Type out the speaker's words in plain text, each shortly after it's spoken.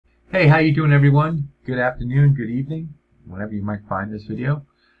Hey, how you doing, everyone? Good afternoon, good evening, whenever you might find this video.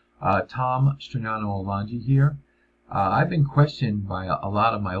 Tom Strignano Alongi here. I've been questioned by a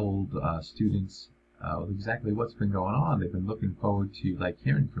lot of my old students with exactly what's been going on. They've been looking forward to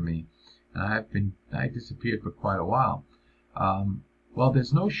hearing from me, and I disappeared for quite a while. Well,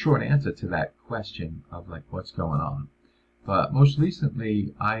 there's no short answer to that question of what's going on. But most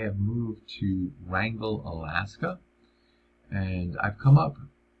recently, I have moved to Wrangell, Alaska, and I've come up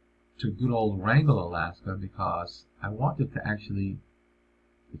to good old Wrangell, Alaska, because I wanted to actually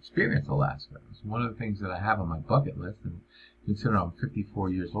experience Alaska. It's one of the things that I have on my bucket list, and considering I'm 54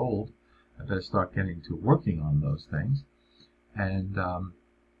 years old, I better start getting to working on those things. And the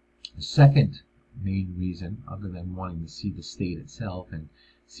second main reason, other than wanting to see the state itself and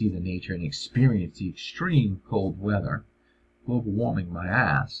see the nature and experience the extreme cold weather, global warming my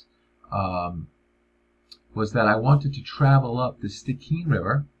ass, was that I wanted to travel up the Strignano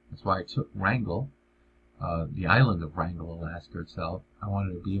River. That's why I took Wrangell, the island of Wrangell, Alaska itself. I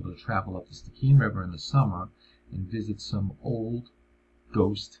wanted to be able to travel up the Strignano River in the summer and visit some old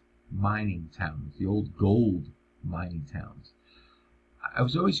ghost mining towns, the old gold mining towns. I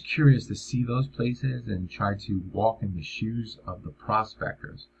was always curious to see those places and try to walk in the shoes of the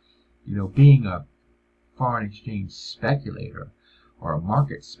prospectors. You know, being a foreign exchange speculator or a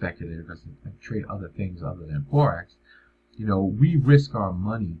market speculator, because I trade other things other than Forex, you know, we risk our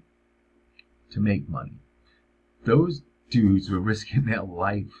money to make money. Those dudes were risking their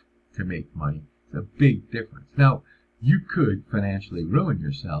life to make money. It's a big difference. Now, you could financially ruin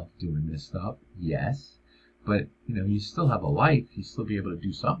yourself doing this stuff, yes, but you know, you still have a life. You still be able to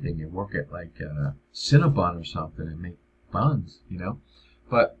do something. You work at Cinnabon or something and make buns, you know.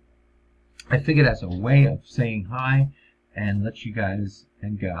 But I figured as a way of saying hi and let you guys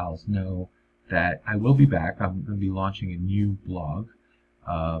and gals know that I will be back. I'm going to be launching a new blog.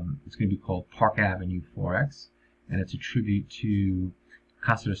 It's going to be called Park Avenue Forex, and it's a tribute to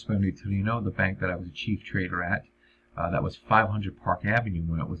Casa de Torino, the bank that I was a chief trader at. That was 500 Park Avenue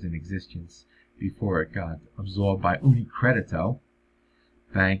when it was in existence before it got absorbed by Unicredito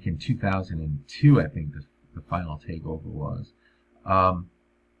Bank in 2002, I think the final takeover was. I'll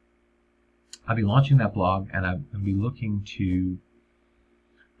be launching that blog, and I'll be looking to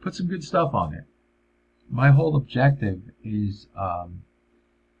put some good stuff on it. My whole objective is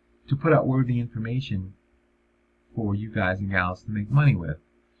to put out worthy information for you guys and gals to make money with.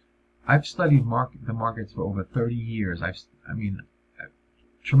 I've studied the markets for over 30 years. A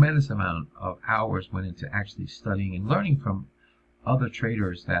tremendous amount of hours went into actually studying and learning from other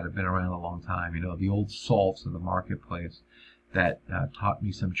traders that have been around a long time. You know, the old salts of the marketplace that taught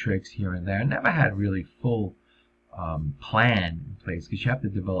me some tricks here and there. I never had really full plan in place, because you have to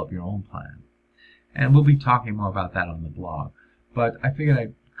develop your own plan. And we'll be talking more about that on the blog. But I figured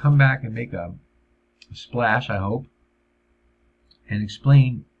I'd come back and make a splash, I hope, and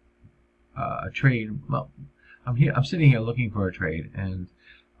explain a trade. Well, I'm sitting here looking for a trade, and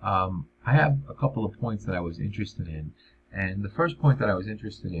I have a couple of points that I was interested in. And the first point that I was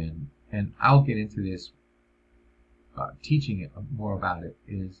interested in, and I'll get into this teaching it more about it,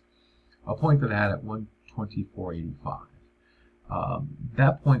 is a point that I had at 124.85.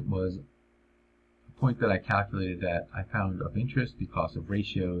 That point was a point that I calculated that I found of interest because of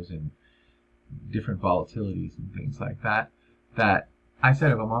ratios and different volatilities and things like that. That I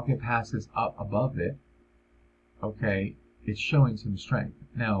said if a market passes up above it, okay, it's showing some strength.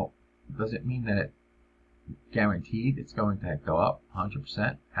 Now, does it mean that it guaranteed it's going to go up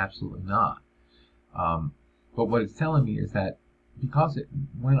 100%? Absolutely not. But what it's telling me is that because it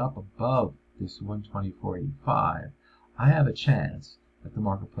went up above this 124.85, I have a chance that the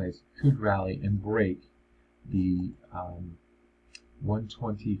marketplace could rally and break the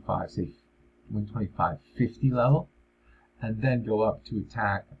 125, say 125.50 level, and then go up to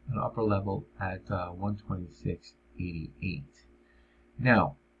attack an upper level at 126.88.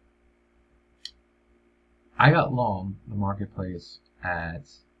 Now, I got long the marketplace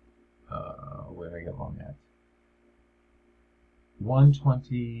at where did I get long at?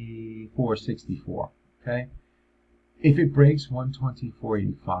 124.64. Okay, if it breaks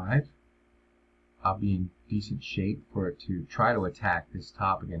 124.85, I'll be in decent shape for it to try to attack this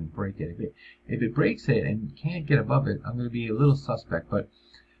top again and break it. If it breaks it and can't get above it, I'm going to be a little suspect. But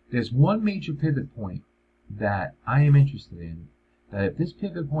there's one major pivot point that I am interested in, that if this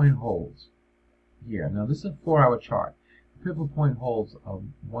pivot point holds here, now this is a 4-hour chart, the pivot point holds of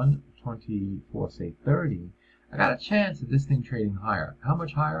 124.30, I got a chance of this thing trading higher. How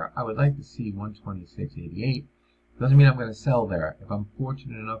much higher? I would like to see 126.88. Doesn't mean I'm going to sell there. If I'm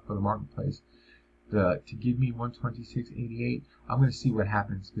fortunate enough for the marketplace to give me 126.88. I'm going to see what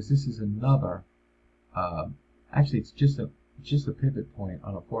happens, because this is another. Actually, it's just a pivot point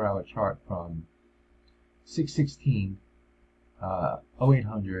on a 4-hour chart from 616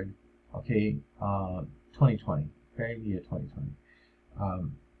 0800. Okay, 2020. Okay, year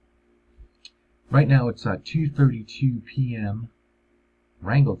 2020. Right now it's 2:32 p.m.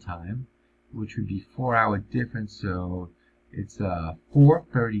 Wrangle time, which would be 4-hour difference. So it's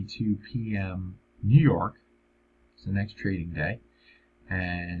 4:32 p.m. New York. It's the next trading day,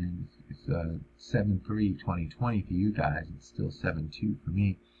 and it's 7/3/2020 for you guys. It's still 7/2 for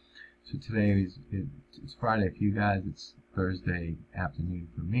me. So today it's Friday for you guys. It's Thursday afternoon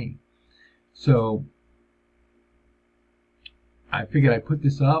for me. So I figured I'd put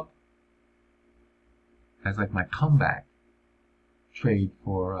this up as like my comeback trade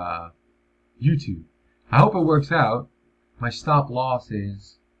for YouTube. I hope it works out. My stop loss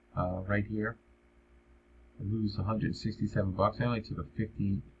is right here. I lose 167 bucks. I only took a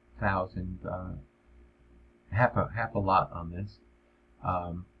 50,000, half a lot on this.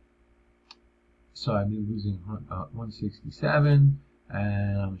 So I've been losing 167,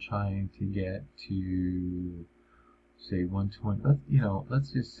 and I'm trying to get to say 120.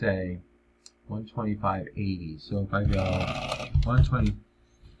 Let's just say 125.80. So if I go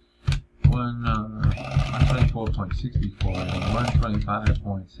 124.64 and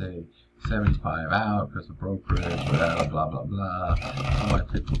 125.75 out because of brokerage, whatever, blah blah blah. So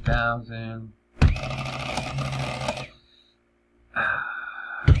 150,000.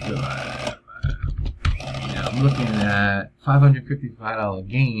 I'm looking at $555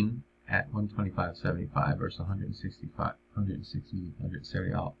 gain at 125.75 versus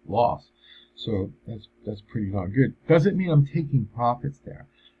 170 loss. So that's pretty darn good. Doesn't mean I'm taking profits there.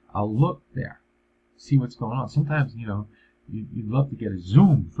 I'll look there, see what's going on. Sometimes you'd love to get a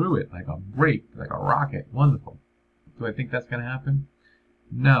zoom through it, like a break, like a rocket. Wonderful. Do I think that's going to happen?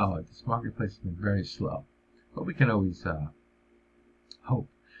 No, this marketplace has been very slow, but we can always hope.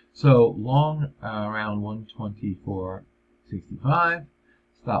 So long around 124.65,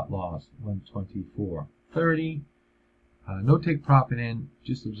 stop loss 124.30. No take profit in,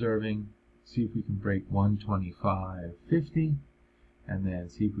 just observing. See if we can break 125.50, and then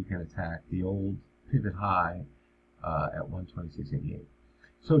see if we can attack the old pivot high at 126.88.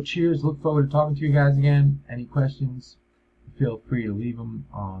 So cheers. Look forward to talking to you guys again. Any questions, feel free to leave them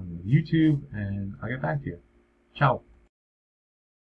on YouTube, and I'll get back to you. Ciao.